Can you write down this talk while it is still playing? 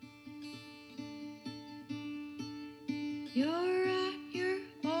You're at your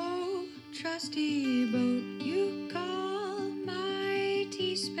old trusty boat. You call my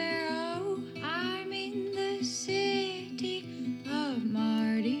tea sparrow. I'm in the city of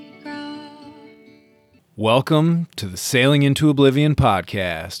Mardi Gras. Welcome to the Sailing into Oblivion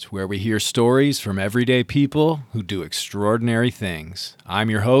podcast, where we hear stories from everyday people who do extraordinary things. I'm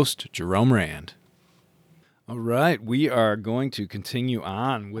your host, Jerome Rand. All right, we are going to continue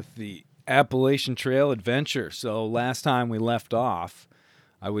on with the Appalachian Trail adventure. So last time we left off,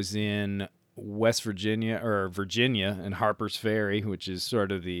 I was in West Virginia, or Virginia, in Harper's Ferry, which is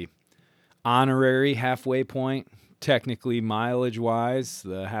sort of the honorary halfway point. Technically, mileage-wise,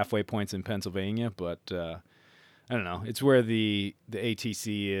 the halfway point's in Pennsylvania, but I don't know. It's where the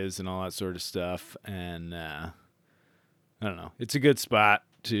ATC is and all that sort of stuff, and I don't know. It's a good spot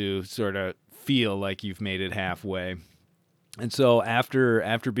to sort of feel like you've made it halfway. And so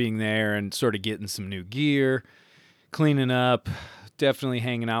after being there and sort of getting some new gear, cleaning up, definitely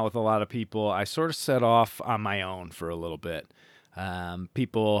hanging out with a lot of people, I sort of set off on my own for a little bit.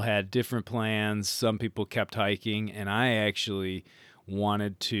 People had different plans. Some people kept hiking, and I actually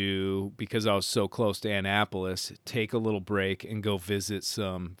wanted to, because I was so close to Annapolis, take a little break and go visit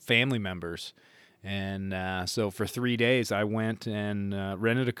some family members. And so for 3 days, I went and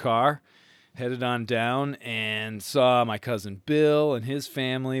rented a car, headed on down, and saw my cousin Bill and his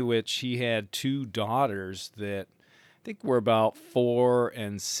family, which he had 2 daughters that I think were about 4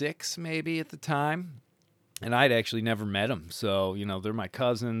 and 6 maybe at the time. And I'd actually never met them. So, you know, they're my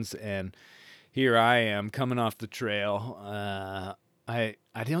cousins, and here I am coming off the trail. I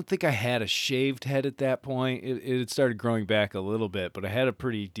don't think I had a shaved head at that point. It had started growing back a little bit, but I had a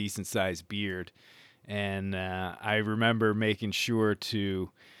pretty decent-sized beard. And I remember making sure to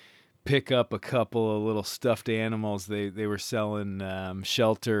pick up a couple of little stuffed animals. They were selling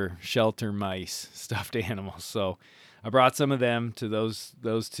shelter mice, stuffed animals. So I brought some of them to those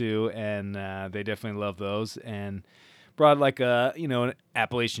 2, and they definitely love those. And brought like an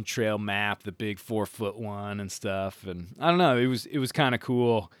Appalachian Trail map, the big 4-foot one and stuff. And I don't know, it was kind of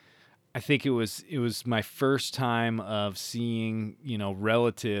cool. I think it was my first time of seeing,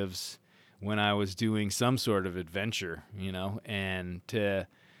 relatives when I was doing some sort of adventure, and to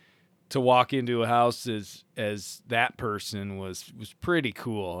walk into a house as that person was pretty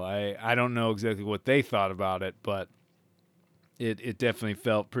cool. I don't know exactly what they thought about it, but it definitely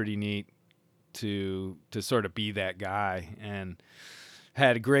felt pretty neat to sort of be that guy, and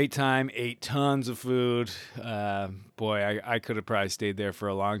had a great time, ate tons of food. Boy, I could have probably stayed there for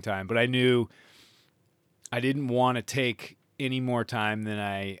a long time, but I knew I didn't want to take any more time than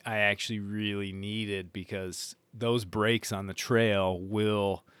I actually really needed, because those breaks on the trail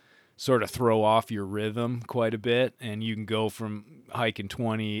will sort of throw off your rhythm quite a bit, and you can go from hiking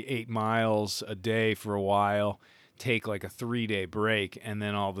 28 miles a day for a while, take like a 3-day break, and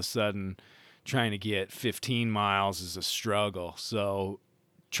then all of a sudden trying to get 15 miles is a struggle. So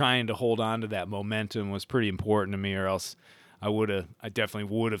trying to hold on to that momentum was pretty important to me, or else I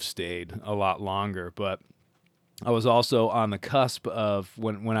definitely would have stayed a lot longer. But I was also on the cusp of,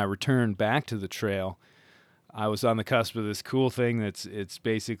 when I returned back to the trail, I was on the cusp of this cool thing it's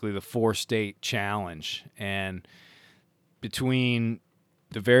basically the 4-state challenge. And between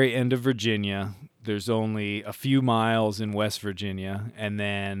the very end of Virginia, there's only a few miles in West Virginia, and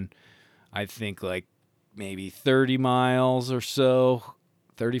then I think like maybe 30 miles or so,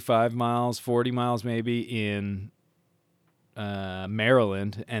 35 miles, 40 miles maybe in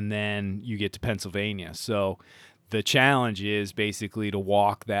Maryland, and then you get to Pennsylvania. So the challenge is basically to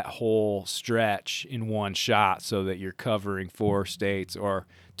walk that whole stretch in one shot, so that you're covering 4 states, or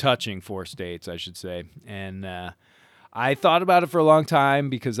touching 4 states, I should say. And I thought about it for a long time,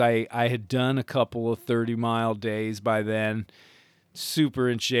 because I had done a couple of 30-mile days by then, super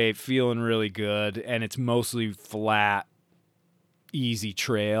in shape, feeling really good, and it's mostly flat, easy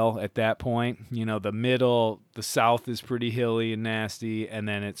trail at that point. The south is pretty hilly and nasty, and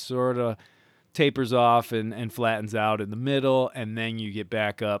then it sort of tapers off and flattens out in the middle, and then you get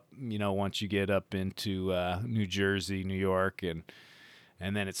back up, once you get up into New Jersey, New York, and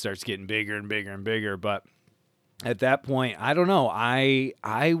then it starts getting bigger and bigger and bigger. But at that point, I don't know, I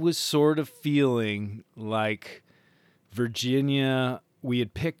was sort of feeling like Virginia, we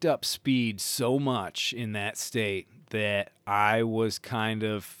had picked up speed so much in that state that I was kind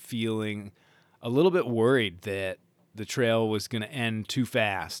of feeling a little bit worried that the trail was going to end too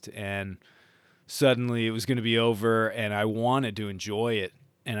fast, and suddenly it was going to be over, and I wanted to enjoy it,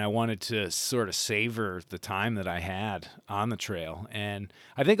 and I wanted to sort of savor the time that I had on the trail. And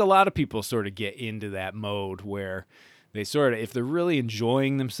I think a lot of people sort of get into that mode where they sort of, if they're really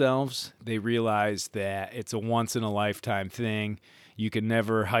enjoying themselves, they realize that it's a once in a lifetime thing. You can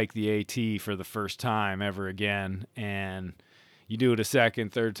never hike the AT for the first time ever again, and you do it a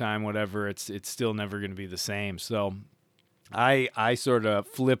second, third time, whatever, it's still never going to be the same. So I sort of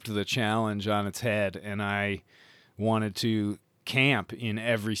flipped the challenge on its head, and I wanted to camp in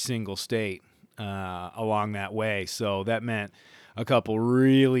every single state along that way. So that meant a couple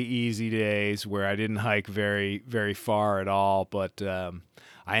really easy days where I didn't hike very, very far at all. But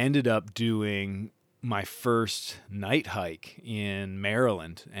I ended up doing my first night hike in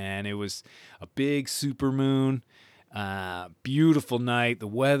Maryland, and it was a big supermoon. Beautiful night. The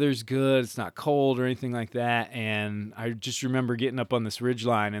weather's good. It's not cold or anything like that. And I just remember getting up on this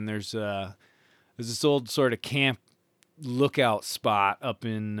ridgeline, and there's this old sort of camp lookout spot up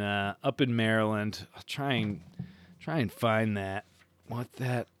in Maryland. I'll try and find what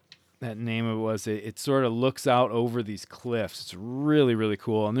that name of it was. It sort of looks out over these cliffs. It's really, really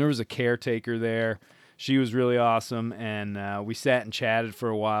cool. And there was a caretaker there. She was really awesome, and we sat and chatted for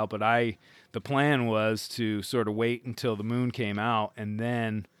a while. But the plan was to sort of wait until the moon came out and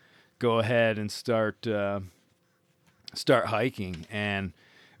then go ahead and start hiking. And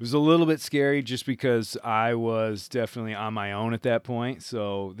it was a little bit scary just because I was definitely on my own at that point.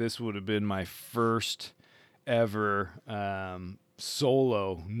 So this would have been my first ever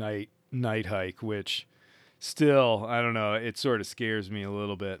solo night hike, which still, I don't know, it sort of scares me a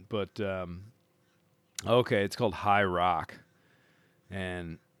little bit. But okay, it's called High Rock,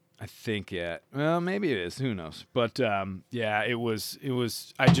 and I think well, maybe it is. Who knows? But yeah, it was.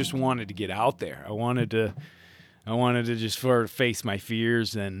 I just wanted to get out there. I wanted to just sort of face my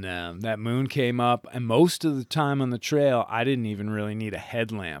fears, and that moon came up. And most of the time on the trail, I didn't even really need a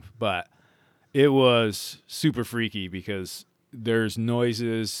headlamp, but it was super freaky because there's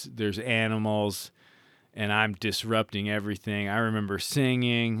noises, there's animals, and I'm disrupting everything. I remember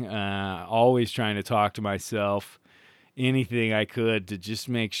singing, always trying to talk to myself, anything I could to just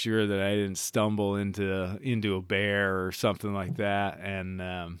make sure that I didn't stumble into a bear or something like that. And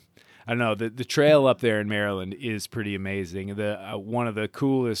I don't know, the trail up there in Maryland is pretty amazing. One of the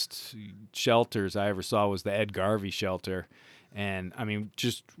coolest shelters I ever saw was the Ed Garvey shelter. And I mean,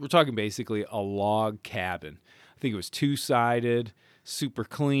 we're talking basically a log cabin. I think it was two-sided, super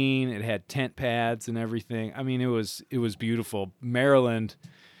clean. It had tent pads and everything. I mean, it was beautiful. Maryland,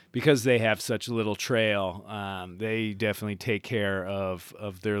 because they have such a little trail, they definitely take care of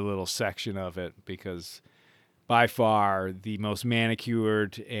their little section of it, because by far the most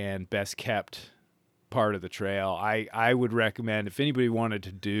manicured and best kept part of the trail. I would recommend, if anybody wanted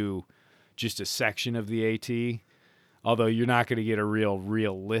to do just a section of the AT, although you're not going to get a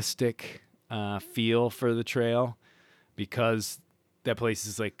realistic feel for the trail, because that place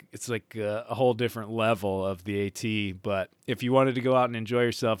is it's like a whole different level of the AT. But if you wanted to go out and enjoy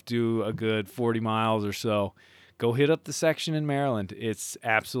yourself, do a good 40 miles or so, go hit up the section in Maryland. It's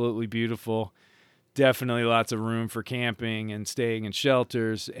absolutely beautiful. Definitely lots of room for camping and staying in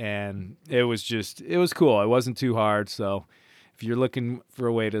shelters, and it was cool. It wasn't too hard, so if you're looking for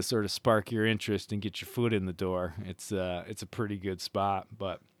a way to sort of spark your interest and get your foot in the door, it's a pretty good spot.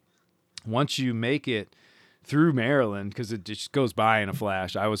 But once you make it through Maryland, because it just goes by in a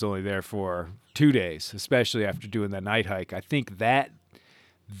flash. I was only there for 2 days, especially after doing that night hike. I think that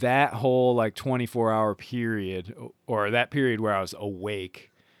whole 24-hour period, or that period where I was awake,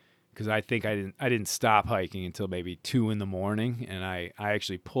 because I think I didn't stop hiking until maybe 2 a.m, and I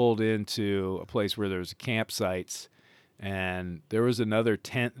actually pulled into a place where there was campsites, and there was another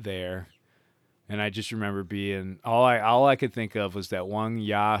tent there, and I just remember being all I could think of was that one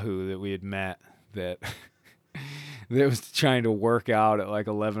Yahoo that we had met that that was trying to work out at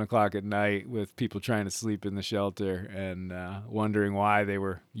 11 o'clock at night with people trying to sleep in the shelter, and wondering why they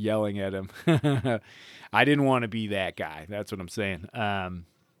were yelling at him. I didn't want to be that guy. That's what I'm saying.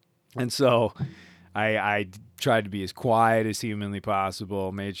 And so I tried to be as quiet as humanly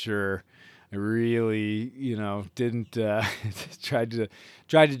possible, made sure I really, didn't tried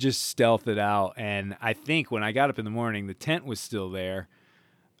to just stealth it out. And I think when I got up in the morning, the tent was still there.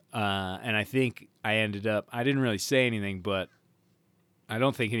 And I think I didn't really say anything, but I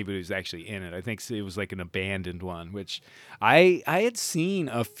don't think anybody was actually in it. I think it was like an abandoned one, which I had seen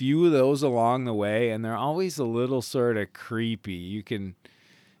a few of those along the way, and they're always a little sort of creepy. You can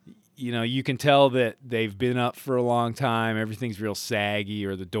tell that they've been up for a long time. Everything's real saggy,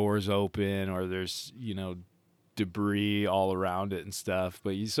 or the door's open, or there's, debris all around it and stuff.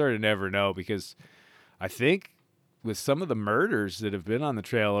 But you sort of never know, because I think with some of the murders that have been on the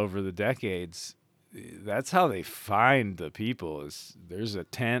trail over the decades, that's how they find the people. Is there's a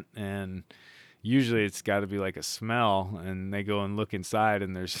tent, and usually it's got to be like a smell, and they go and look inside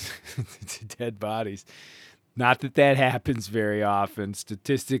and there's dead bodies. Not that that happens very often.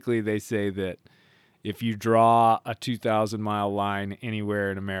 Statistically, they say that if you draw a 2,000-mile line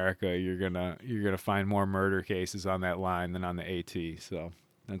anywhere in America, you're gonna find more murder cases on that line than on the AT. So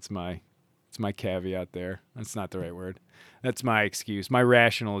that's my caveat there. That's not the right word. That's my excuse, my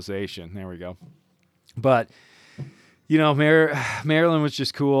rationalization. There we go. But Maryland was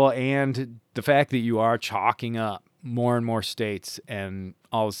just cool, and the fact that you are chalking up more and more states, and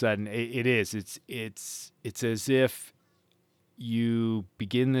all of a sudden it's as if you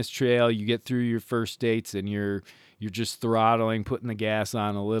begin this trail, you get through your first states, and you're just throttling, putting the gas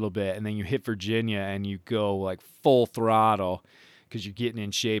on a little bit, and then you hit Virginia and you go like full throttle because you're getting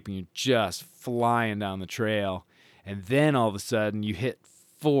in shape and you're just flying down the trail. And then all of a sudden you hit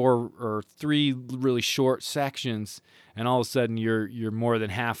 4 or 3 really short sections, and all of a sudden you're more than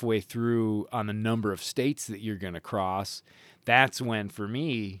halfway through on the number of states that you're going to cross. That's when, for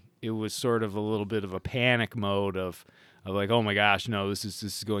me, it was sort of a little bit of a panic mode of like, oh my gosh, no, this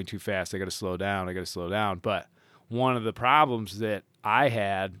is going too fast. I got to slow down. But one of the problems that I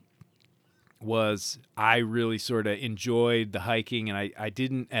had was I really sort of enjoyed the hiking, and I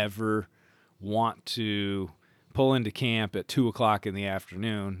didn't ever want to pull into camp at 2:00 in the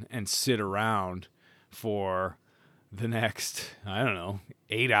afternoon and sit around for the next,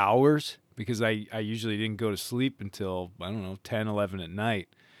 8 hours, because I usually didn't go to sleep until, 10, 11 at night.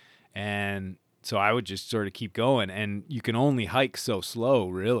 And so I would just sort of keep going, and you can only hike so slow,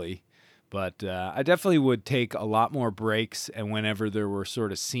 really. But I definitely would take a lot more breaks, and whenever there were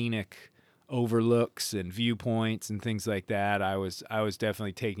sort of scenic overlooks and viewpoints and things like that, I was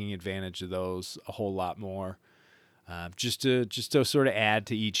definitely taking advantage of those a whole lot more, just to sort of add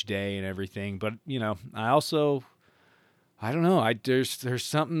to each day and everything. But I also, I don't know, there's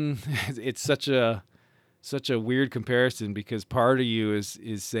something. It's such a weird comparison, because part of you is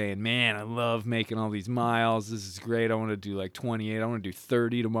saying, man, I love making all these miles. This is great. I want to do like 28. I want to do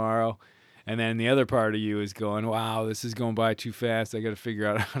 30 tomorrow. And then the other part of you is going, wow, this is going by too fast. I got to figure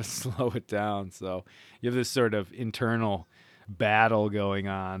out how to slow it down. So you have this sort of internal battle going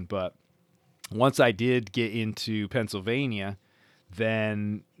on. But once I did get into Pennsylvania,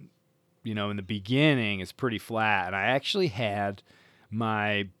 then, in the beginning, it's pretty flat. And I actually had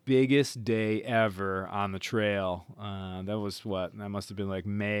my biggest day ever on the trail. That must have been like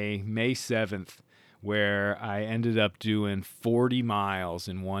May 7th, where I ended up doing 40 miles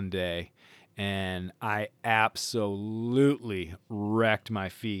in one day. And I absolutely wrecked my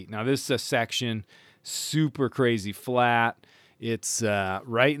feet. Now, this is a section super crazy flat. It's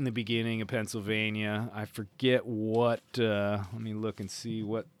right in the beginning of Pennsylvania. I forget what, let me look and see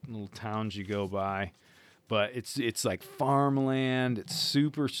what little towns you go by. But it's like farmland. It's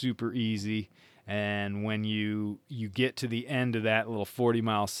super, super easy. And when you get to the end of that little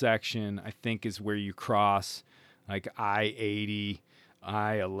 40-mile section, I think is where you cross like I-80,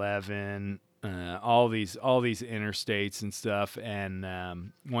 I-11, all these interstates and stuff.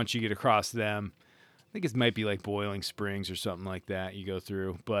 And once you get across them, I think it might be like Boiling Springs or something like that you go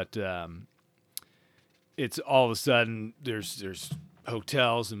through. But it's all of a sudden there's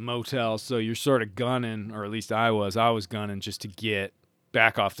hotels and motels, so you're sort of gunning, or at least I was gunning just to get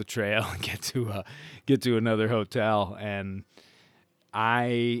back off the trail and get to another hotel. And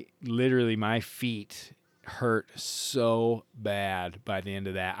I literally, my feet hurt so bad by the end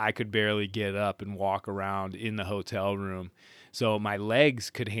of that. I could barely get up and walk around in the hotel room. So my legs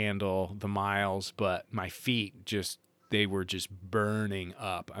could handle the miles, but my feet they were just burning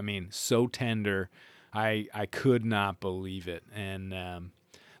up. I mean, so tender. I could not believe it. And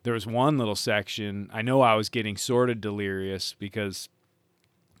there was one little section, I know I was getting sort of delirious, because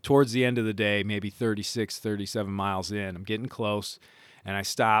towards the end of the day, maybe 36, 37 miles in, I'm getting close, and I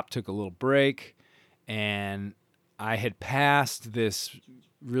stopped, took a little break, and I had passed this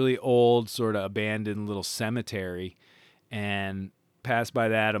really old, sort of abandoned little cemetery, and passed by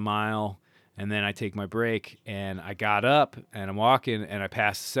that a mile. And then I take my break, and I got up, and I'm walking, and I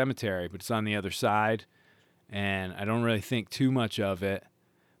pass the cemetery, but it's on the other side, and I don't really think too much of it.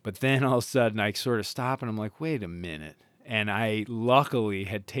 But then all of a sudden, I sort of stop, and I'm like, wait a minute. And I luckily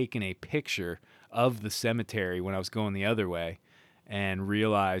had taken a picture of the cemetery when I was going the other way, and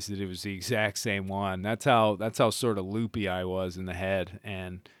realized that it was the exact same one. That's how sort of loopy I was in the head.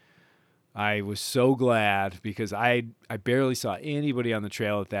 And I was so glad, because I barely saw anybody on the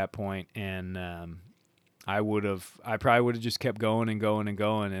trail at that point, and I probably would have just kept going and going and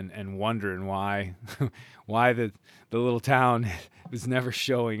going, and wondering why the little town was never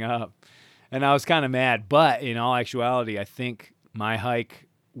showing up. And I was kind of mad, but in all actuality, I think my hike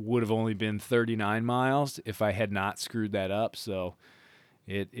would have only been 39 miles if I had not screwed that up. So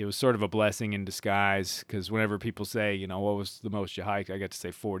it was sort of a blessing in disguise, because whenever people say, what was the most you hiked, I get to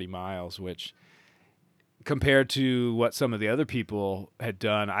say 40 miles, which compared to what some of the other people had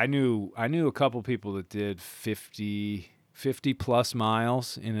done, I knew a couple people that did 50 plus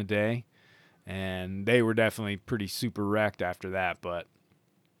miles in a day, and they were definitely pretty super wrecked after that. But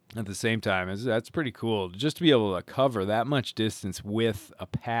at the same time, that's pretty cool. Just to be able to cover that much distance with a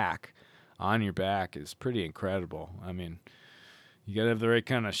pack on your back is pretty incredible. I mean, you got to have the right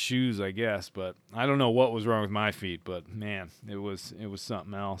kind of shoes, I guess, but I don't know what was wrong with my feet, but man, it was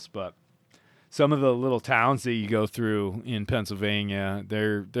something else. But some of the little towns that you go through in Pennsylvania,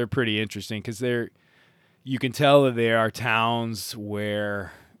 they're pretty interesting, because you can tell that they are towns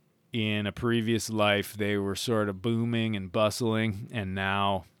where in a previous life they were sort of booming and bustling, and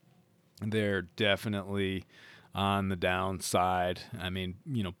now they're definitely on the downside. I mean,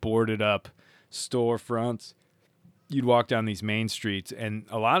 boarded up storefronts. You'd walk down these main streets, and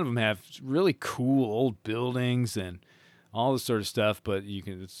a lot of them have really cool old buildings and all this sort of stuff, but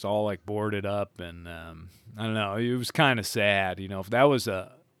it's all like boarded up, and I don't know, it was kind of sad. If that was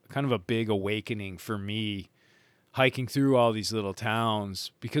a kind of a big awakening for me, hiking through all these little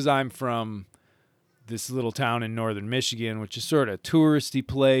towns, because I'm from this little town in northern Michigan, which is sort of a touristy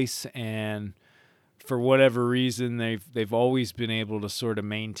place, and for whatever reason, they've always been able to sort of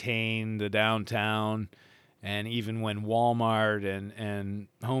maintain the downtown. And even when Walmart and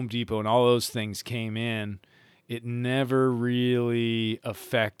Home Depot and all those things came in, it never really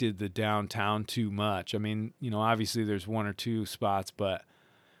affected the downtown too much. I mean, obviously there's one or two spots, but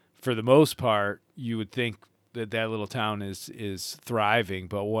for the most part, you would think that little town is thriving.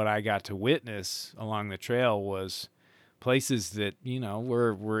 But what I got to witness along the trail was places that,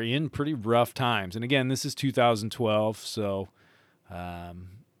 were in pretty rough times. And again, this is 2012, so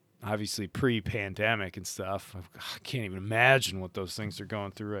obviously pre-pandemic and stuff. I can't even imagine what those things are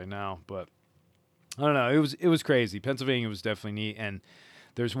going through right now, but I don't know. It was crazy. Pennsylvania was definitely neat, and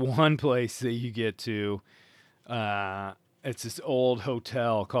there's one place that you get to. It's this old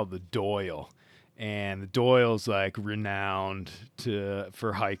hotel called the Doyle, and the Doyle's like renowned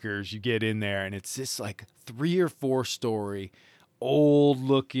for hikers. You get in there, and it's this like 3 or 4 story, old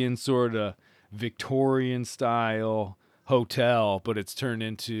looking sort of Victorian style hotel, but it's turned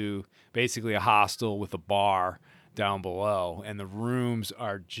into basically a hostel with a bar down below, and the rooms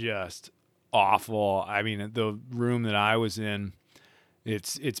are just awful. I mean, the room that I was in,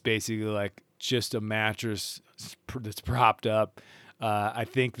 it's basically like just a mattress that's propped up. I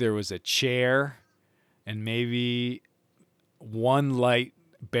think there was a chair and maybe one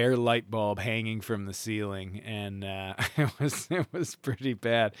bare light bulb hanging from the ceiling, and it was pretty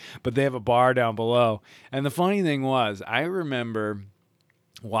bad. But they have a bar down below. And the funny thing was, I remember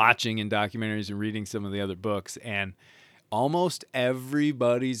watching in documentaries and reading some of the other books, and almost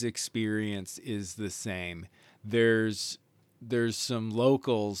everybody's experience is the same. There's some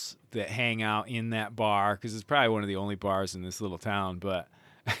locals that hang out in that bar, because it's probably one of the only bars in this little town, but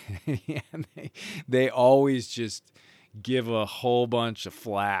yeah, they always just give a whole bunch of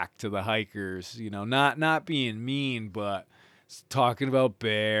flack to the hikers, not being mean, but talking about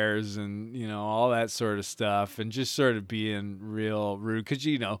bears and, all that sort of stuff, and just sort of being real rude, because,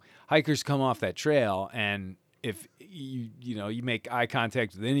 hikers come off that trail, and if you make eye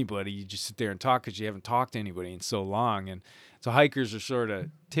contact with anybody, you just sit there and talk, because you haven't talked to anybody in so long. And so hikers are sort of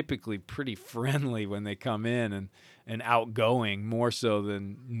typically pretty friendly when they come in, and outgoing more so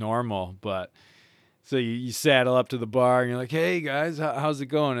than normal. But so you saddle up to the bar and you're like, "Hey guys, how's it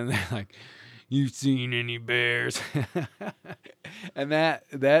going?" And they're like, "You seen any bears?" And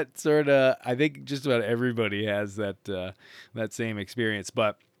that sort of, I think just about everybody has that same experience.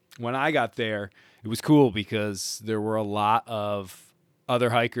 But when I got there, it was cool, because there were a lot of other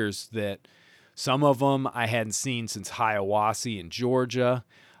hikers that, some of them I hadn't seen since Hiawassee in Georgia.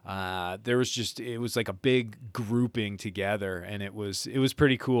 It was like a big grouping together, and it was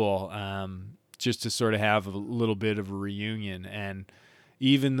pretty cool, just to sort of have a little bit of a reunion. And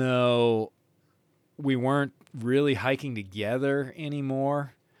even though we weren't really hiking together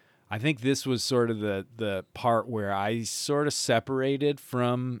anymore, I think this was sort of the part where I sort of separated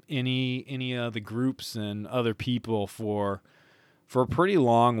from any of the groups and other people for a pretty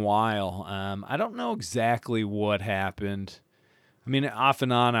long while. I don't know exactly what happened. I mean, off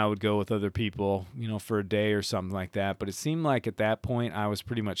and on, I would go with other people, for a day or something like that. But it seemed like at that point, I was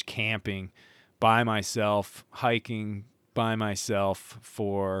pretty much camping by myself, hiking by myself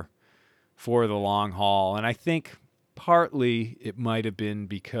for the long haul. And I think partly it might have been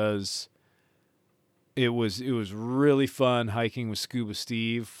because it was really fun hiking with Scuba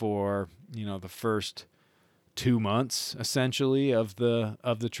Steve for, the first 2 months essentially of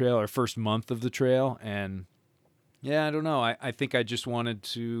the trail, or first month of the trail. And yeah, I don't know. I think I just wanted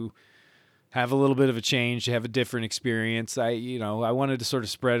to have a little bit of a change, have a different experience. I wanted to sort of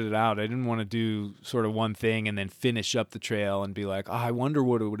spread it out. I didn't want to do sort of one thing and then finish up the trail and be like, oh, I wonder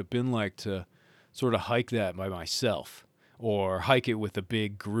what it would have been like to sort of hike that by myself, or hike it with a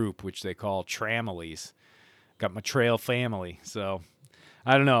big group, which they call tramilies. Got my trail family. So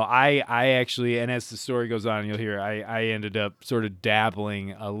I don't know. I actually, and as the story goes on, you'll hear, I ended up sort of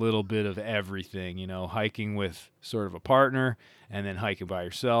dabbling a little bit of everything, hiking with sort of a partner, and then hiking by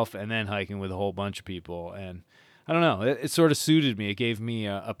yourself, and then hiking with a whole bunch of people. And I don't know, it sort of suited me. It gave me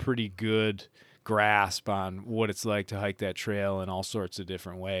a pretty good grasp on what it's like to hike that trail in all sorts of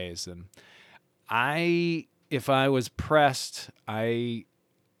different ways. And if I was pressed, I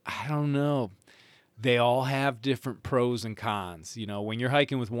don't know. They all have different pros and cons. When you're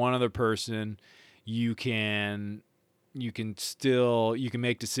hiking with one other person, you can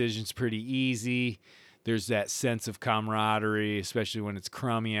make decisions pretty easy. There's that sense of camaraderie, especially when it's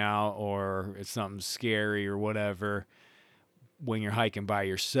crummy out or it's something scary or whatever. When you're hiking by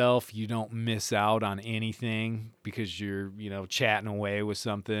yourself, you don't miss out on anything because you're, chatting away with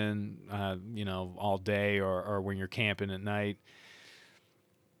something, all day, or when you're camping at night.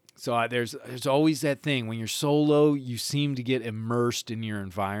 So there's always that thing. When you're solo, you seem to get immersed in your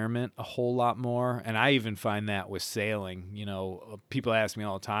environment a whole lot more. And I even find that with sailing. People ask me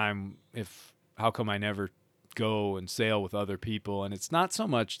all the time how come I never go and sail with other people. And it's not so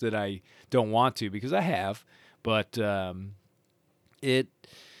much that I don't want to, because I have, but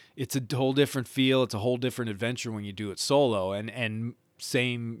it's a whole different feel. It's a whole different adventure when you do it solo. And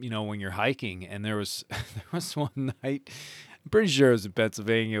same, when you're hiking. And there was one night, I'm pretty sure it was in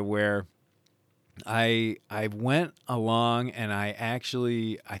Pennsylvania, where I went along, and I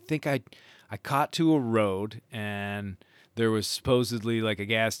think I caught to a road, and there was supposedly like a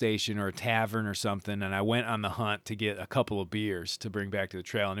gas station or a tavern or something, and I went on the hunt to get a couple of beers to bring back to the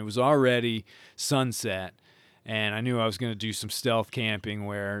trail. And it was already sunset, and I knew I was going to do some stealth camping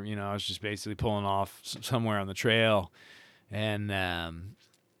where, I was just basically pulling off somewhere on the trail. And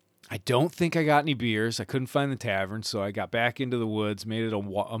I don't think I got any beers. I couldn't find the tavern, so I got back into the woods, made it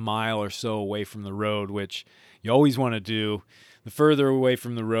a mile or so away from the road, which you always want to do. The further away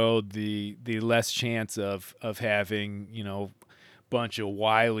from the road, the less chance of having, a bunch of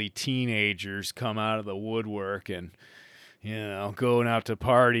wily teenagers come out of the woodwork and, going out to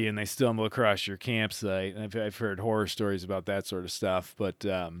party, and they stumble across your campsite. And I've heard horror stories about that sort of stuff. But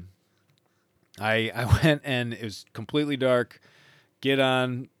I went, and it was completely dark. Get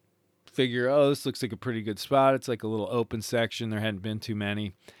on, figure, this looks like a pretty good spot. It's like a little open section. There hadn't been too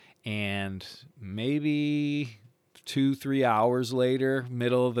many. And maybe 2-3 hours later,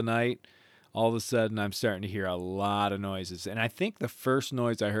 middle of the night, all of a sudden I'm starting to hear a lot of noises. And I think the first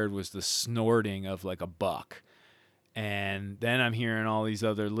noise I heard was the snorting of like a buck. And then I'm hearing all these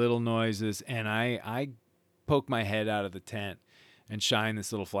other little noises, and I poke my head out of the tent and shine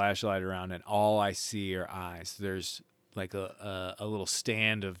this little flashlight around, and all I see are eyes. There's like a little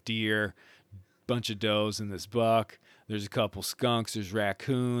stand of deer, bunch of does and this buck. There's a couple skunks. There's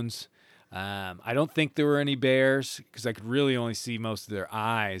raccoons. I don't think there were any bears because I could really only see most of their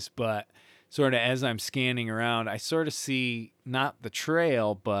eyes. But sort of as I'm scanning around, I sort of see not the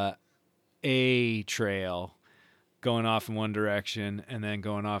trail, but a trail going off in one direction and then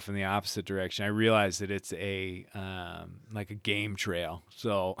going off in the opposite direction. I realize that it's like a game trail.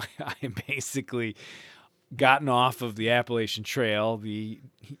 So I basically gotten off of the Appalachian Trail, the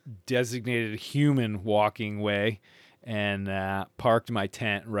designated human walking way, and parked my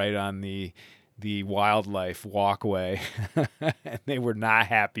tent right on the wildlife walkway. And they were not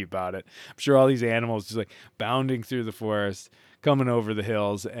happy about it. I'm sure all these animals just like bounding through the forest, coming over the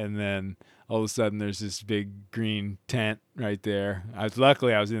hills, and then all of a sudden there's this big green tent right there.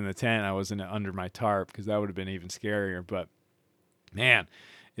 Luckily I was in the tent. I wasn't under my tarp, because that would have been even scarier. But man,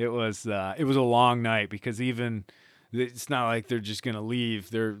 it was a long night, because even it's not like they're just gonna leave.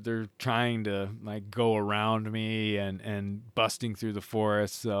 They're trying to like go around me and busting through the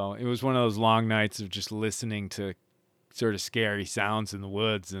forest. So it was one of those long nights of just listening to sort of scary sounds in the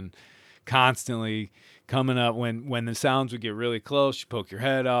woods, and constantly coming up when the sounds would get really close. You poke your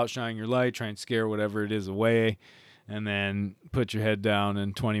head out, shine your light, try and scare whatever it is away, and then put your head down.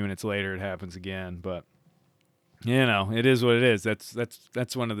 And 20 minutes later, it happens again. But it is what it is.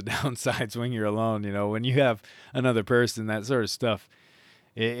 That's one of the downsides when you're alone. When you have another person, that sort of stuff,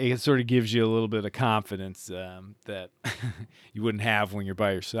 it sort of gives you a little bit of confidence that you wouldn't have when you're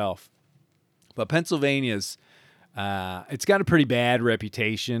by yourself. But Pennsylvania's it's got a pretty bad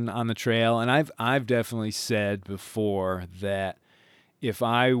reputation on the trail, and I've definitely said before that if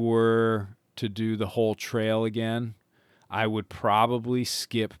I were to do the whole trail again, I would probably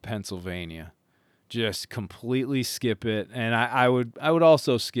skip Pennsylvania. Just completely skip it. And I would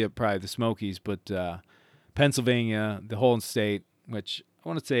also skip probably the Smokies, but Pennsylvania, the whole state, which I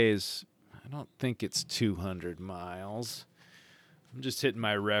want to say is, I don't think it's 200 miles. I'm just hitting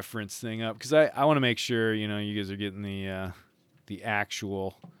my reference thing up because I want to make sure, you guys are getting the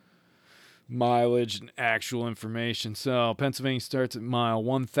actual mileage and actual information. So Pennsylvania starts at mile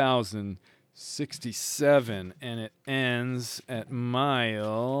 1,067 and it ends at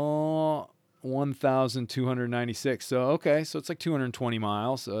mile 1,296. So, okay, so it's like 220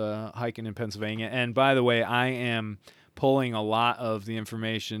 miles hiking in Pennsylvania. And by the way, I am pulling a lot of the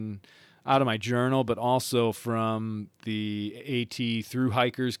information out of my journal, but also from the AT Through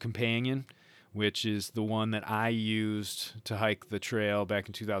Hikers Companion, which is the one that I used to hike the trail back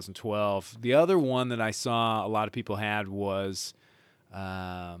in 2012. The other one that I saw a lot of people had was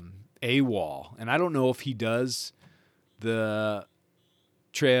AWOL. And I don't know if he does the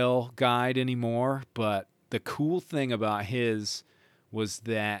trail guide anymore, but the cool thing about his was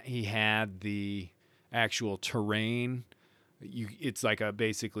that he had the actual terrain. It's like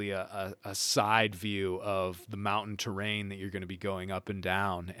basically a side view of the mountain terrain that you're going to be going up and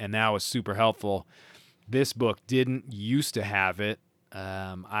down, and that was super helpful. This book didn't used to have it.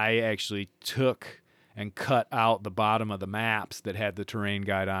 I actually took and cut out the bottom of the maps that had the terrain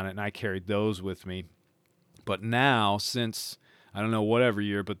guide on it, and I carried those with me. But now, since I don't know whatever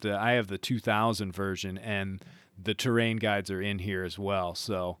year, but I have the 2000 version, and the terrain guides are in here as well.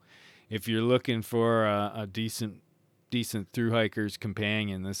 So if you're looking for a decent Through Hikers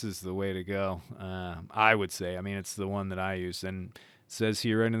Companion, this is the way to go. I would say. I mean, it's the one that I use, and it says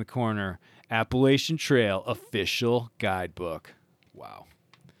here right in the corner, Appalachian Trail Official Guidebook. Wow.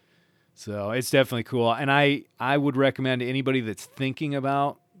 So it's definitely cool, and I would recommend to anybody that's thinking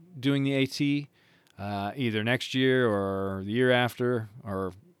about doing the AT, either next year or the year after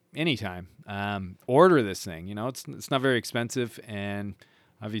or anytime, order this thing. It's not very expensive, and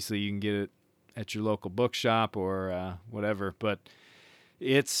obviously you can get it at your local bookshop or whatever, but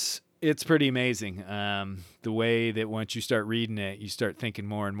it's pretty amazing. The way that once you start reading it, you start thinking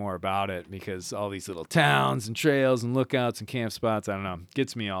more and more about it, because all these little towns and trails and lookouts and camp spots, I don't know,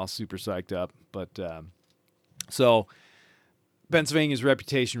 gets me all super psyched up. But so Pennsylvania's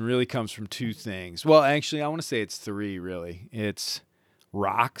reputation really comes from two things. Well, actually, I want to say it's three, really. It's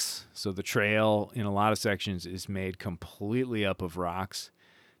rocks. So the trail in a lot of sections is made completely up of rocks.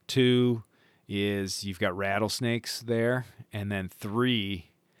 Two is you've got rattlesnakes there. And then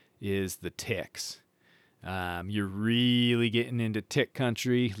three is the ticks. You're really getting into tick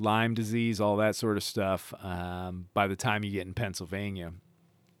country, Lyme disease, all that sort of stuff by the time you get in Pennsylvania.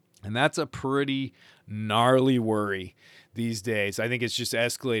 And that's a pretty gnarly worry these days. I think it's just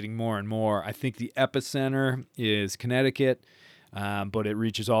escalating more and more. I think the epicenter is Connecticut, but it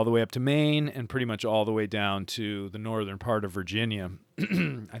reaches all the way up to Maine and pretty much all the way down to the northern part of Virginia.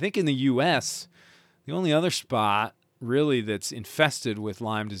 I think in the U.S., the only other spot really that's infested with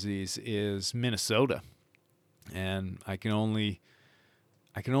Lyme disease is Minnesota. And I can only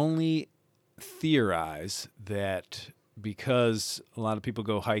theorize that because a lot of people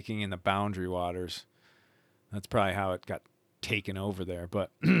go hiking in the boundary waters, that's probably how it got taken over there.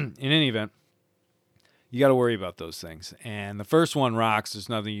 But in any event, you got to worry about those things. And the first one, rocks, there's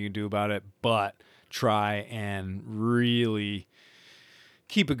nothing you can do about it but try and really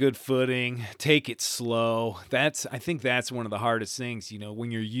keep a good footing, take it slow. I think that's one of the hardest things,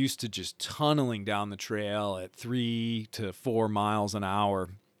 when you're used to just tunneling down the trail at 3 to 4 miles an hour.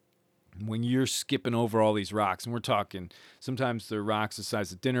 When you're skipping over all these rocks, and we're talking, sometimes they're rocks the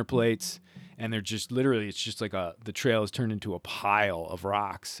size of dinner plates, and they're just literally, it's just like the trail is turned into a pile of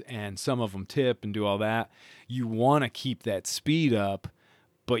rocks, and some of them tip and do all that. You want to keep that speed up,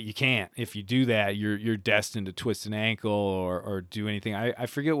 but you can't. If you do that, you're destined to twist an ankle or do anything. I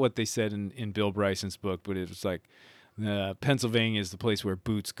forget what they said in Bill Bryson's book, but it was like Pennsylvania is the place where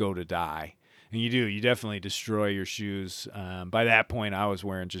boots go to die. And you definitely destroy your shoes. By that point, I was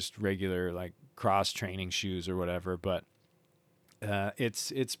wearing just regular like cross training shoes or whatever, but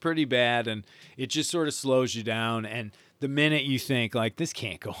it's pretty bad, and it just sort of slows you down. And the minute you think like this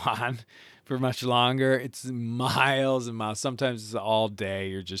can't go on for much longer, it's miles and miles. Sometimes it's all day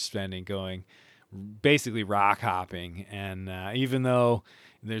you're just spending going basically rock hopping. And even though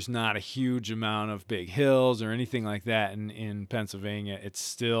there's not a huge amount of big hills or anything like that in Pennsylvania, it's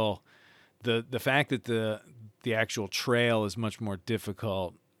still the fact that the actual trail is much more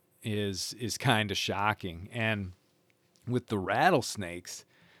difficult is kind of shocking. And with the rattlesnakes,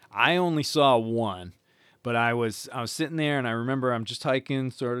 I only saw one, but I was sitting there, and I remember I'm just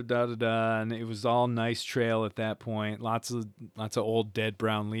hiking, sort of da da da, and it was all nice trail at that point, lots of old dead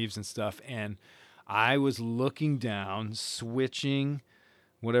brown leaves and stuff, and I was looking down, switching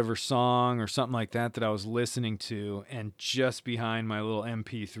whatever song or something like that I was listening to, and just behind my little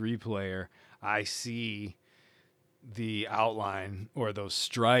MP3 player, I see the outline or those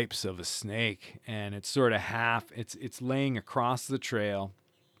stripes of a snake, and it's sort of it's laying across the trail.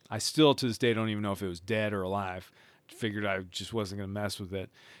 I still to this day don't even know if it was dead or alive. Figured I just wasn't going to mess with it,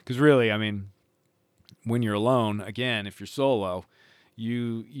 because really, I mean, when you're alone, again, if you're solo,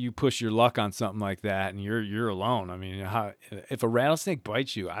 you push your luck on something like that, and you're alone. I mean, if a rattlesnake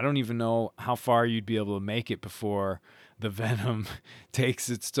bites you, I don't even know how far you'd be able to make it before the venom takes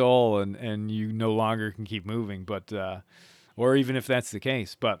its toll, and you no longer can keep moving. But or even if that's the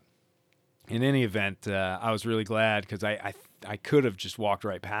case. But in any event, I was really glad, because I could have just walked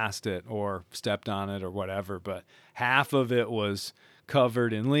right past it or stepped on it or whatever, but half of it was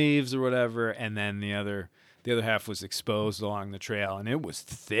covered in leaves or whatever, and then the other half was exposed along the trail, and it was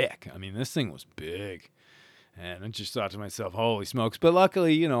thick. I mean, this thing was big, and I just thought to myself, holy smokes. But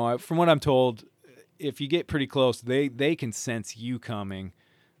luckily, you know, from what I'm told, if you get pretty close, they can sense you coming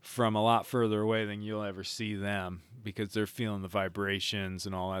from a lot further away than you'll ever see them, because they're feeling the vibrations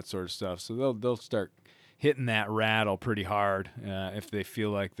and all that sort of stuff. So they'll start hitting that rattle pretty hard if they feel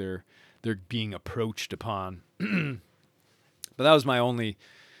like they're being approached upon. But that was my only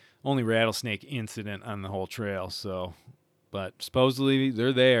rattlesnake incident on the whole trail. So, but supposedly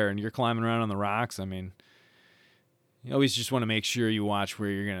they're there, and you're climbing around on the rocks. I mean, you always just want to make sure you watch where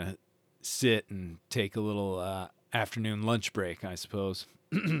you're gonna sit and take a little afternoon lunch break, I suppose.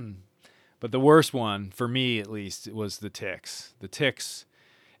 But the worst one for me, at least, was the ticks. The ticks,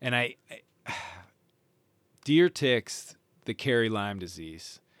 and deer ticks that carry Lyme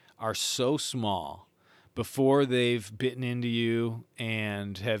disease are so small before they've bitten into you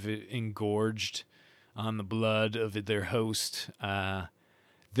and have engorged on the blood of their host.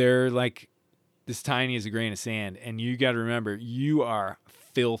 They're like as tiny as a grain of sand, and you got to remember, you are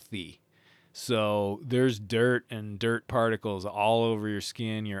filthy. So there's dirt and dirt particles all over your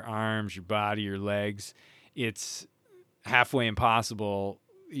skin, your arms, your body, your legs. It's halfway impossible.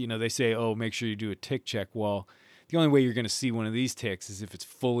 You know, they say, oh, make sure you do a tick check. Well, the only way you're going to see one of these ticks is if it's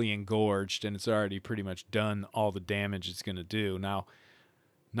fully engorged and it's already pretty much done all the damage it's going to do. Now,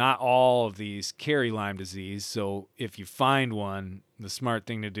 not all of these carry Lyme disease, so if you find one, the smart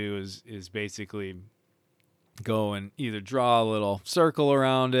thing to do is basically go and either draw a little circle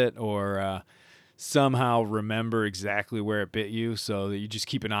around it, or somehow remember exactly where it bit you, so that you just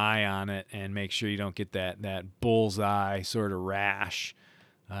keep an eye on it and make sure you don't get that bullseye sort of rash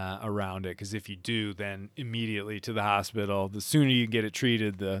around it, because if you do, then immediately to the hospital. The sooner you get it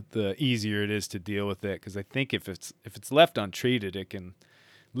treated, the easier it is to deal with it, because I think if it's left untreated, it can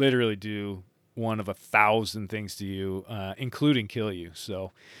literally do one of 1,000 things to you, including kill you.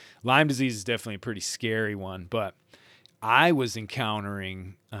 So Lyme disease is definitely a pretty scary one. But I was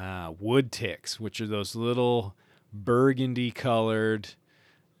encountering wood ticks, which are those little burgundy colored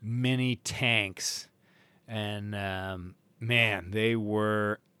mini tanks, and man, they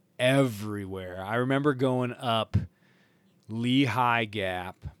were everywhere. I remember going up Lehigh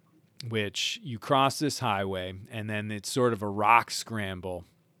Gap, which you cross this highway, and then it's sort of a rock scramble,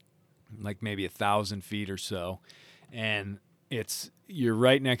 like maybe 1,000 feet or so, and you're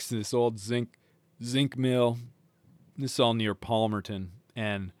right next to this old zinc mill. This is all near Palmerton,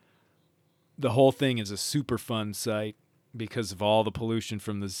 and the whole thing is a super fun site because of all the pollution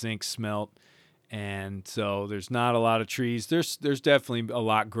from the zinc smelt. And so there's not a lot of trees. There's definitely a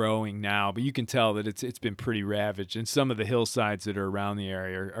lot growing now, but you can tell that it's been pretty ravaged. And some of the hillsides that are around the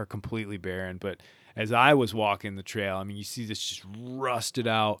area are completely barren. But as I was walking the trail, I mean, you see this just rusted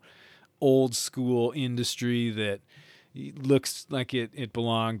out old school industry that looks like it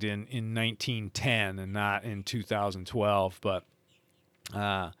belonged in 1910 and not in 2012. But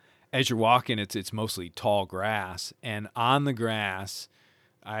as you're walking, it's mostly tall grass, and on the grass,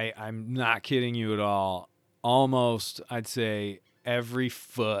 I'm not kidding you at all, almost, I'd say, every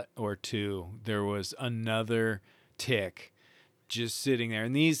foot or two, there was another tick just sitting there.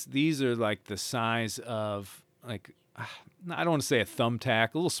 And these are like the size of, like, I don't want to say a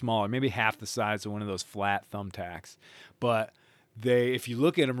thumbtack, a little smaller, maybe half the size of one of those flat thumbtacks. But if you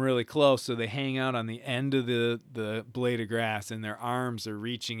look at them really close, so they hang out on the end of the blade of grass, and their arms are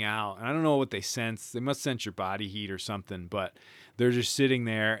reaching out. And I don't know what they sense. They must sense your body heat or something, but they're just sitting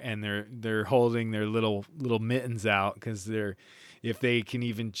there and they're holding their little mittens out because if they can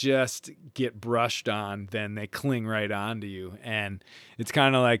even just get brushed on, then they cling right onto you. And it's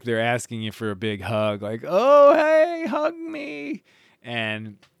kind of like they're asking you for a big hug, like, oh, hey, hug me.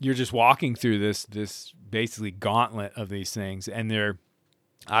 And you're just walking through this basically gauntlet of these things. And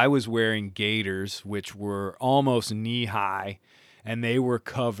I was wearing gaiters, which were almost knee high, and they were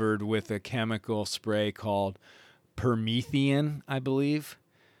covered with a chemical spray called permethrin, I believe.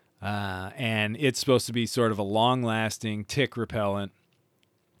 And it's supposed to be sort of a long-lasting tick repellent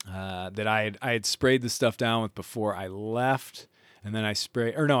that I had sprayed the stuff down with before I left, and then I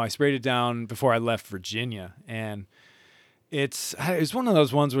sprayed it down before I left Virginia. And it's one of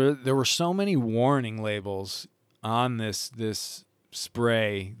those ones where there were so many warning labels on this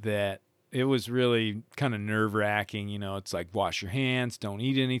spray that it was really kind of nerve-wracking. It's like, wash your hands, don't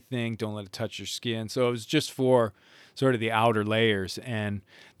eat anything, don't let it touch your skin. So it was just for sort of the outer layers. And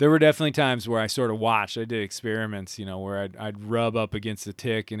there were definitely times where I sort of watched. I did experiments, where I'd rub up against the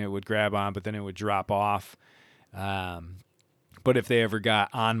tick and it would grab on, but then it would drop off. But if they ever got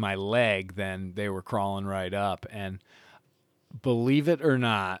on my leg, then they were crawling right up. And believe it or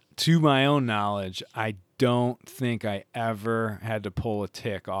not, to my own knowledge, I don't think I ever had to pull a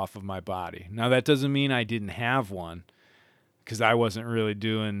tick off of my body. Now, that doesn't mean I didn't have one, because I wasn't really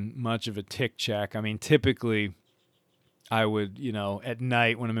doing much of a tick check. I mean, typically I would, at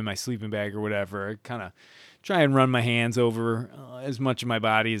night when I'm in my sleeping bag or whatever, I kind of try and run my hands over as much of my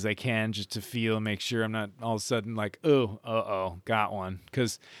body as I can just to feel and make sure I'm not all of a sudden like, oh, got one.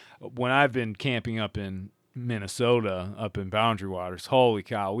 Because when I've been camping up in Minnesota, up in Boundary Waters, holy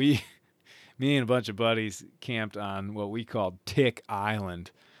cow, me and a bunch of buddies camped on what we called Tick Island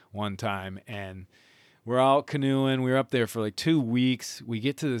one time, and we're out canoeing. We were up there for like 2 weeks. We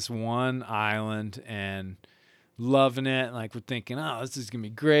get to this one island and loving it. Like, we're thinking, oh, this is going to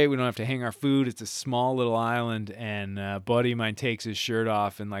be great. We don't have to hang our food. It's a small little island. And a buddy of mine takes his shirt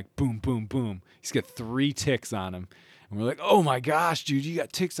off and like, boom, boom, boom. He's got 3 ticks on him. And we're like, oh my gosh, dude, you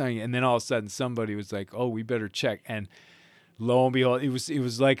got ticks on you. And then all of a sudden somebody was like, oh, we better check. And lo and behold, it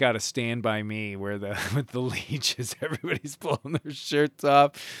was like out of Stand By Me, where with the leeches, everybody's pulling their shirts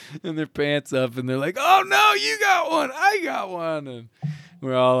off and their pants up, and they're like, "Oh no, you got one, I got one," and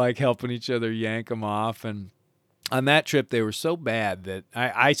we're all like helping each other yank them off. And on that trip, they were so bad that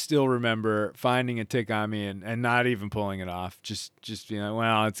I still remember finding a tick on me and not even pulling it off, just being like,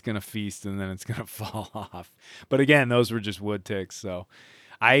 well, it's gonna feast and then it's gonna fall off. But again, those were just wood ticks, so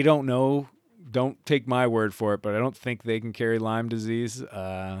I don't know. Don't take my word for it, but I don't think they can carry Lyme disease.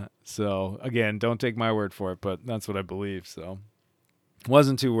 So again, don't take my word for it, but that's what I believe. So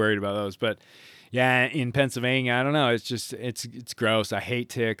wasn't too worried about those. But yeah, in Pennsylvania, I don't know. It's just, it's gross. I hate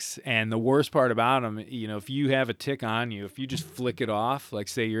ticks. And the worst part about them, if you have a tick on you, if you just flick it off, like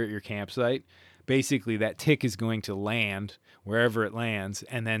say you're at your campsite, basically that tick is going to land wherever it lands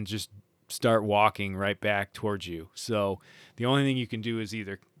and then just start walking right back towards you. So the only thing you can do is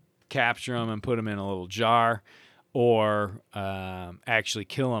either capture them and put them in a little jar, or actually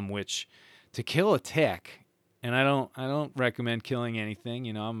kill them. Which, to kill a tick, and I don't recommend killing anything.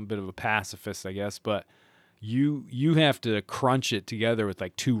 I'm a bit of a pacifist, I guess, but you have to crunch it together with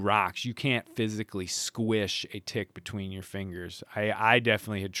like 2 rocks. You can't physically squish a tick between your fingers. I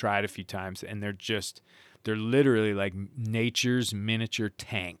definitely had tried a few times, and they're literally like nature's miniature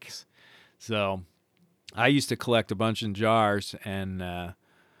tanks. So I used to collect a bunch in jars, and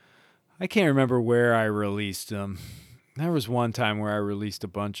I can't remember where I released them. There was one time where I released a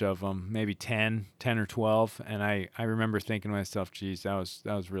bunch of them, maybe 10 or 12, and I remember thinking to myself, geez, that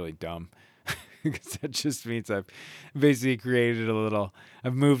was really dumb. Because that just means I've basically created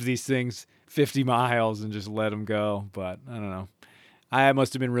I've moved these things 50 miles and just let them go. But I don't know. I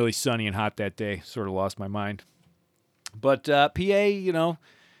must have been really sunny and hot that day, sort of lost my mind. But PA,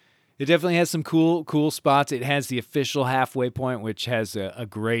 it definitely has some cool spots. It has the official halfway point, which has a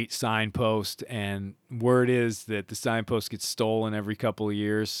great signpost, and word is that the signpost gets stolen every couple of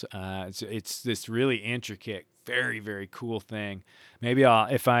years. It's this really intricate, very, very cool thing. Maybe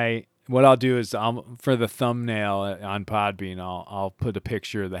what I'll do is for the thumbnail on Podbean, I'll put a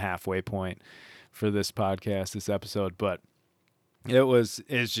picture of the halfway point for this podcast, this episode. But it's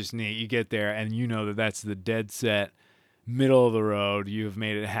just neat. You get there and that's the dead set middle of the road. You have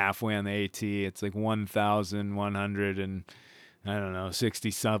made it halfway on the AT. It's like 1,100 and I don't know, 60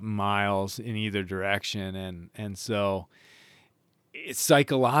 something miles in either direction. And so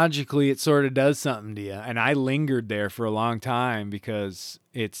psychologically it sort of does something to you. And I lingered there for a long time because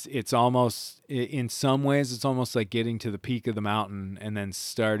it's almost, in some ways, it's almost like getting to the peak of the mountain and then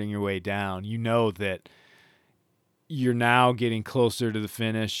starting your way down. That you're now getting closer to the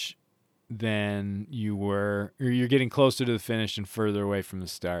finish than you were, or you're getting closer to the finish and further away from the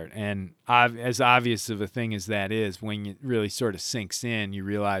start. And as obvious of a thing as that is, when it really sort of sinks in, you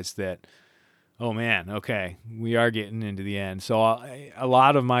realize that, oh man, okay, we are getting into the end. So a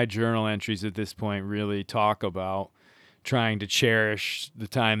lot of my journal entries at this point really talk about trying to cherish the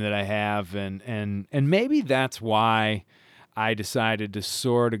time that I have, and maybe that's why I decided to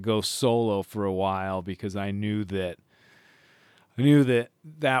sort of go solo for a while, because I knew that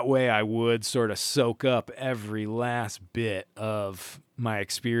that way I would sort of soak up every last bit of my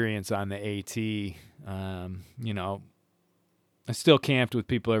experience on the AT. I still camped with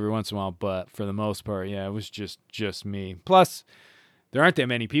people every once in a while, but for the most part, yeah, it was just me. Plus, there aren't that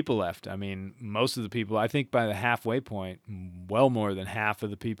many people left. I mean, most of the people, I think by the halfway point, well more than half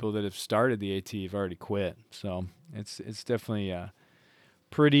of the people that have started the AT have already quit. So it's definitely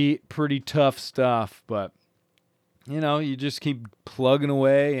pretty tough stuff, but you just keep plugging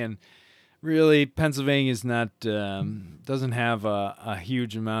away. And really, Pennsylvania is not doesn't have a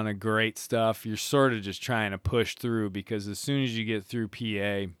huge amount of great stuff. You're sort of just trying to push through, because as soon as you get through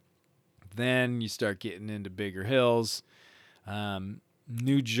PA, then you start getting into bigger hills.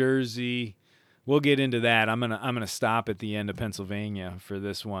 New Jersey, we'll get into that. I'm gonna stop at the end of Pennsylvania for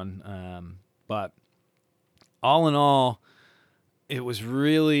this one. But all in all, it was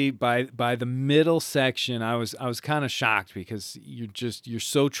really by the middle section, I was kind of shocked, because you're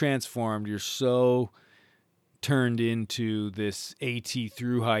so transformed, you're so turned into this AT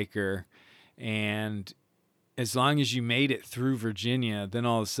thru hiker, and as long as you made it through Virginia, then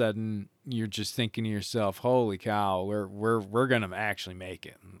all of a sudden you're just thinking to yourself, "Holy cow, we're gonna actually make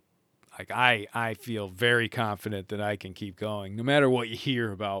it." Like I feel very confident that I can keep going, no matter what you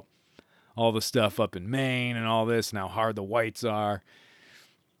hear about all the stuff up in Maine and all this, and how hard the whites are.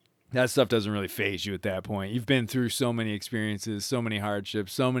 That stuff doesn't really faze you at that point. You've been through so many experiences, so many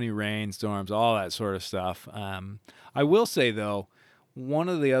hardships, so many rainstorms, all that sort of stuff. I will say, though, one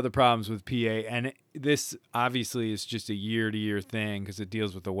of the other problems with PA, and this obviously is just a year-to-year thing because it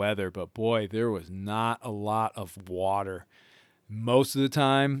deals with the weather, but boy, there was not a lot of water. Most of the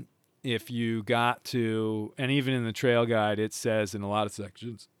time, if you got to, and even in the trail guide, it says in a lot of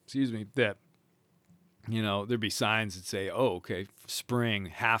sections, that, there'd be signs that say, "Oh, okay, spring,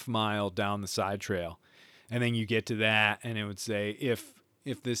 half mile down the side trail." And then you get to that, and it would say, if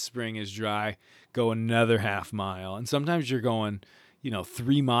this spring is dry, go another half mile. And sometimes you're going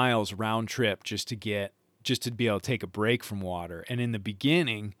 3 miles round trip just to be able to take a break from water. And in the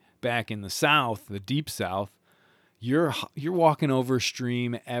beginning, back in the South, the deep South, you're walking over a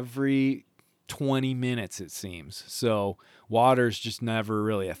stream every 20 minutes, it seems. So water's just never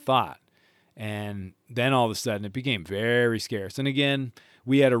really a thought. And then all of a sudden it became very scarce. And again,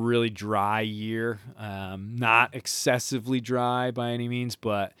 we had a really dry year, not excessively dry by any means,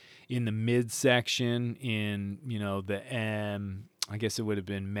 but in the midsection, in I guess it would have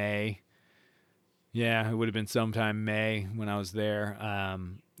been May. Yeah, it would have been sometime May when I was there.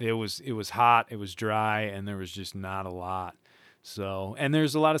 It was hot, it was dry, and there was just not a lot. So, and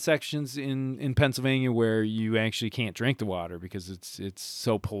there's a lot of sections in Pennsylvania where you actually can't drink the water because it's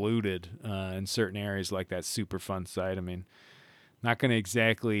so polluted in certain areas, like that Superfund site. I mean, not going to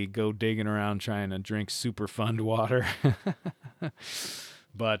exactly go digging around trying to drink Superfund water.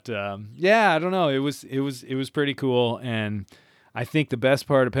 But yeah, I don't know. It was pretty cool, and I think the best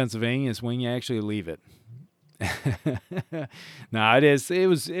part of Pennsylvania is when you actually leave it. No,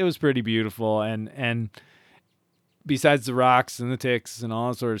 it was pretty beautiful, and besides the rocks and the ticks and all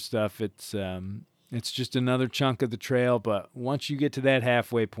that sort of stuff, it's just another chunk of the trail. But once you get to that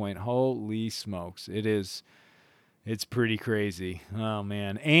halfway point, holy smokes, it's pretty crazy. Oh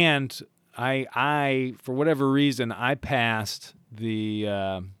man. And I for whatever reason, I passed the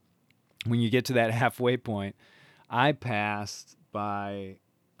when you get to that halfway point, I passed by,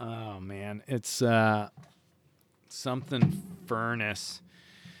 oh man, it's something furnace.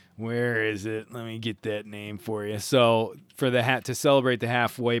 Where is it? Let me get that name for you. So for to celebrate the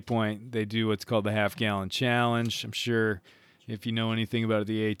halfway point, they do what's called the half-gallon challenge. I'm sure if you know anything about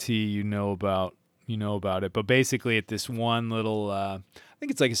the AT, you know about it. But basically, at this one little, I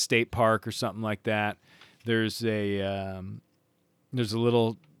think it's like a state park or something like that. There's a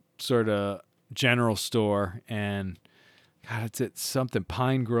little sort of general store, and God, it's at something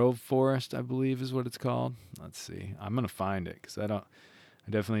Pine Grove Forest, I believe, is what it's called. Let's see. I'm gonna find it because I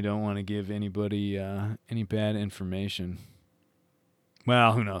definitely don't want to give anybody any bad information.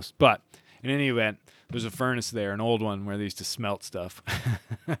 Well, who knows? But In any event, there's a furnace there, an old one where they used to smelt stuff.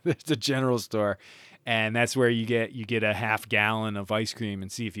 There's a general store, and that's where you get a half gallon of ice cream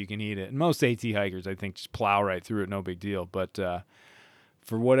and see if you can eat it. And most AT hikers, I think, just plow right through it, no big deal. But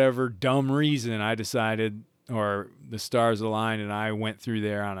for whatever dumb reason, I decided, or the stars aligned, and I went through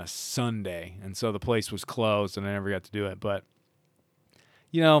there on a Sunday, and so the place was closed, and I never got to do it. But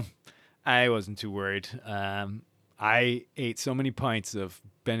I wasn't too worried. I ate so many pints of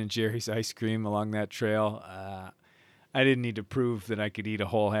Ben and Jerry's ice cream along that trail. I didn't need to prove that I could eat a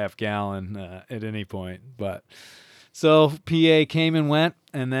whole half gallon at any point. But so PA came and went,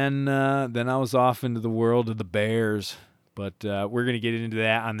 and then I was off into the world of the bears. But we're gonna get into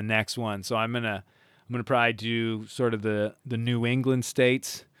that on the next one. So I'm gonna probably do sort of the New England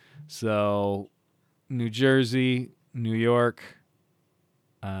states. So New Jersey, New York,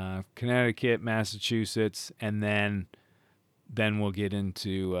 Connecticut, Massachusetts, and then we'll get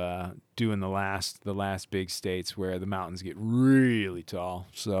into doing the last big states where the mountains get really tall.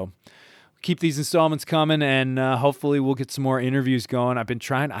 So keep these installments coming, and hopefully we'll get some more interviews going. I've been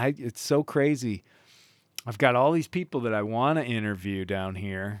trying. It's so crazy. I've got all these people that I want to interview down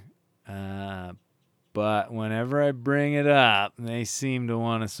here, but whenever I bring it up, they seem to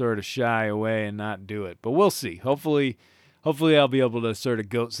want to sort of shy away and not do it. But we'll see. Hopefully I'll be able to sort of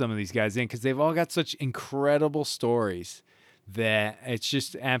goat some of these guys in, because they've all got such incredible stories that it's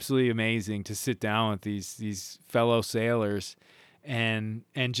just absolutely amazing to sit down with these fellow sailors and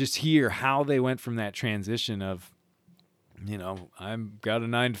just hear how they went from that transition of, I've got a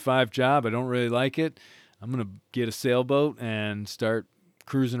 9-to-5 job. I don't really like it. I'm going to get a sailboat and start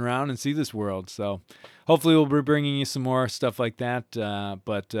cruising around and see this world. So hopefully we'll be bringing you some more stuff like that.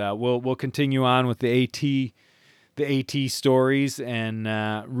 But we'll continue on with the AT stories and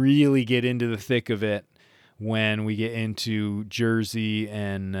really get into the thick of it when we get into Jersey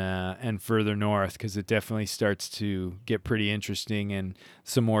and further north, because it definitely starts to get pretty interesting and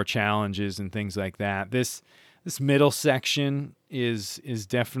some more challenges and things like that. This middle section is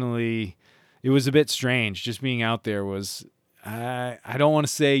definitely, it was a bit strange. Just being out there was, I don't want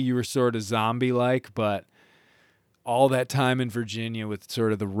to say you were sort of zombie-like, but all that time in Virginia with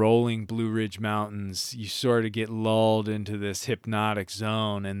sort of the rolling Blue Ridge Mountains, you sort of get lulled into this hypnotic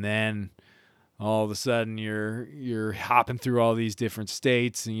zone, and then all of a sudden you're hopping through all these different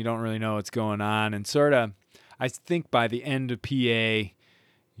states and you don't really know what's going on. And sort of, I think by the end of PA,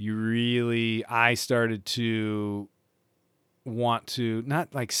 I started to want to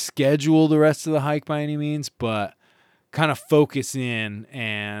not like schedule the rest of the hike by any means, but kind of focus in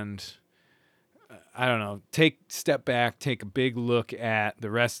and I don't know, step back, take a big look at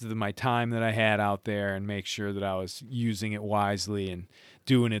the rest of my time that I had out there and make sure that I was using it wisely and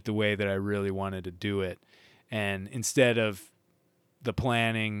doing it the way that I really wanted to do it. And instead of the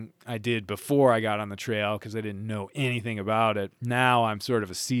planning I did before I got on the trail, because I didn't know anything about it, now I'm sort of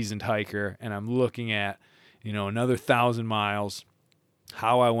a seasoned hiker and I'm looking at, another 1,000 miles,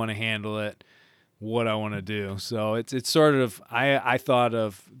 how I want to handle it, what I want to do. So it's sort of, I thought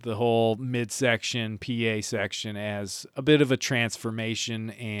of the whole midsection PA section as a bit of a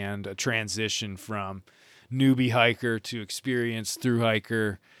transformation and a transition from newbie hiker to experienced through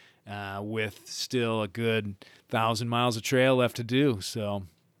hiker, with still a good 1,000 miles of trail left to do. So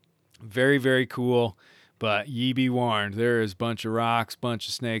very, very cool. But ye be warned, there is a bunch of rocks, bunch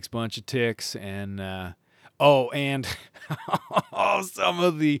of snakes, bunch of ticks, and some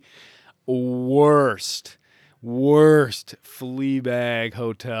of the worst flea bag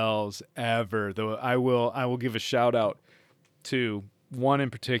hotels ever. Though I will give a shout out to one in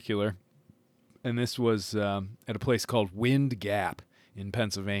particular, and this was at a place called Wind Gap in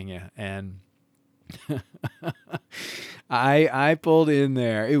Pennsylvania, and I pulled in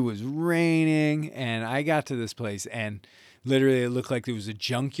there. It was raining, and I got to this place, and literally it looked like there was a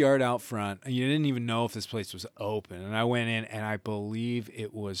junkyard out front. You didn't even know if this place was open. And I went in, and I believe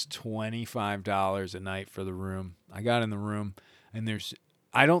it was $25 a night for the room. I got in the room, and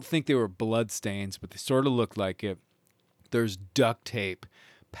I don't think they were blood stains, but they sort of looked like it. There's duct tape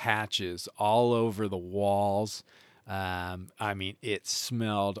patches all over the walls. It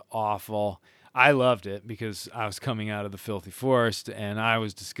smelled awful. I loved it because I was coming out of the filthy forest and I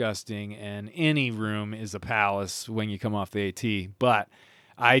was disgusting, and any room is a palace when you come off the AT. But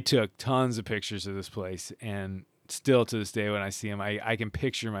I took tons of pictures of this place, and still to this day when I see them, I can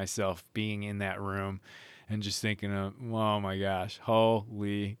picture myself being in that room and just thinking of, oh my gosh,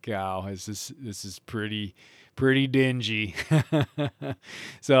 holy cow, this is pretty dingy.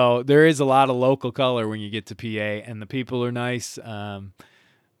 So there is a lot of local color when you get to PA, and the people are nice.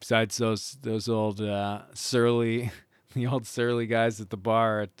 Besides those old surly, the old surly guys at the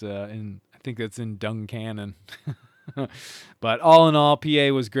bar I think that's in Duncannon. But all in all, PA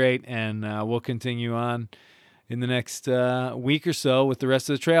was great, and we'll continue on in the next week or so with the rest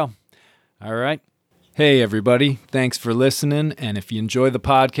of the trail. All right. Hey, everybody. Thanks for listening. And if you enjoy the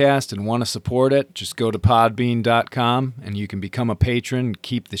podcast and want to support it, just go to podbean.com and you can become a patron and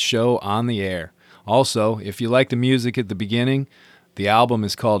keep the show on the air. Also, if you like the music at the beginning, the album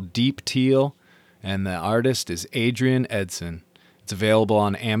is called Deep Teal, and the artist is Adrian Edson. It's available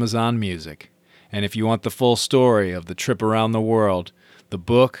on Amazon Music. And if you want the full story of the trip around the world, the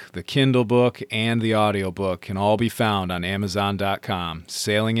book, the Kindle book, and the audiobook can all be found on Amazon.com.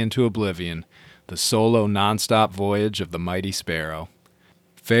 Sailing into Oblivion, the solo nonstop voyage of the mighty Sparrow.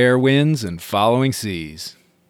 Fair winds and following seas.